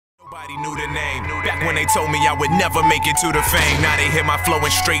Nobody knew the name. Back when they told me I would never make it to the fame. Now they hear my flow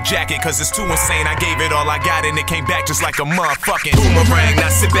in straight jacket, cause it's too insane. I gave it all I got and it came back just like a motherfucking boomerang. Now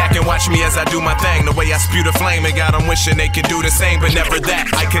sit back and watch me as I do my thing. The way I spew the flame, it got them wishing they could do the same, but never that.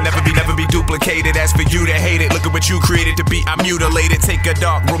 I can never be duplicated. As for you to hate it, look at what you created to be. I'm mutilated. Take a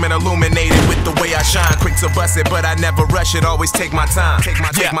dark room and illuminate it with the way I shine. Quick to bust it, but I never rush it. Always take my time.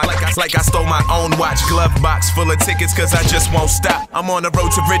 Like I stole my own watch. Glove box full of tickets, cause I just won't stop. I'm on the road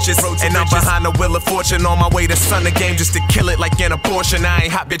to riches, and I'm behind the wheel of fortune. On my way to sun the game just to kill it like an abortion. I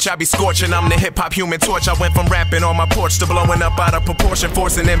ain't hot, bitch, I be scorching. I'm the hip-hop human torch. I went from rapping on my porch to blowing up out of proportion,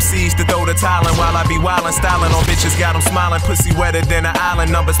 forcing MCs to throw the towel in while I be wildin', styling on bitches, got them smiling. Pussy wetter than an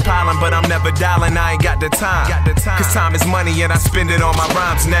island, numbers piling, but I'm never dialing. I ain't got the time, cause time is money and I spend it on my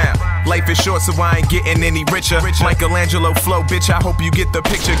rhymes now. Life is short, so I ain't getting any richer. Michelangelo flow, bitch, I hope you get the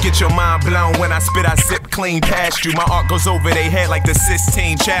picture. Get your mind blown when I spit, I zip clean past you. My art goes over their head like the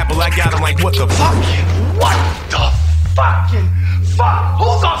Sistine Chapel. I got them like, what the fuck? What the fucking fuck? Who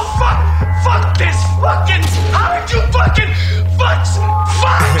the fuck? Fuck this fucking. How did you fucking fuck?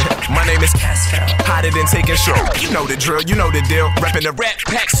 My name is hotter than taking short. You know the drill, you know the deal. Reppin' the Rat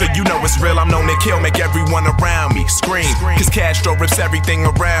Pack, so you know it's real. I'm known to kill, make everyone around me scream. Cause Castro rips everything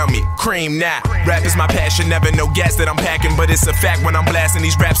around me. Cream now. Rap is my passion, never no gas that I'm packing, but it's a fact when I'm blasting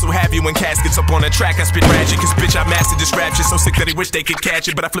these raps. So have you in caskets up on the track. I spit ratchet, cause bitch I mastered this rap shit. So sick that they wish they could catch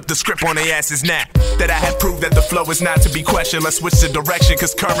it, but I flip the script on their asses now. That I have proved that the flow is not to be questioned. Let's switch the direction,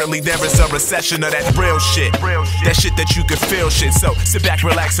 cause currently there is a recession of that real shit. That shit that you can feel shit. So sit back,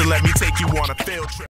 relax, and let me take you on a field trip.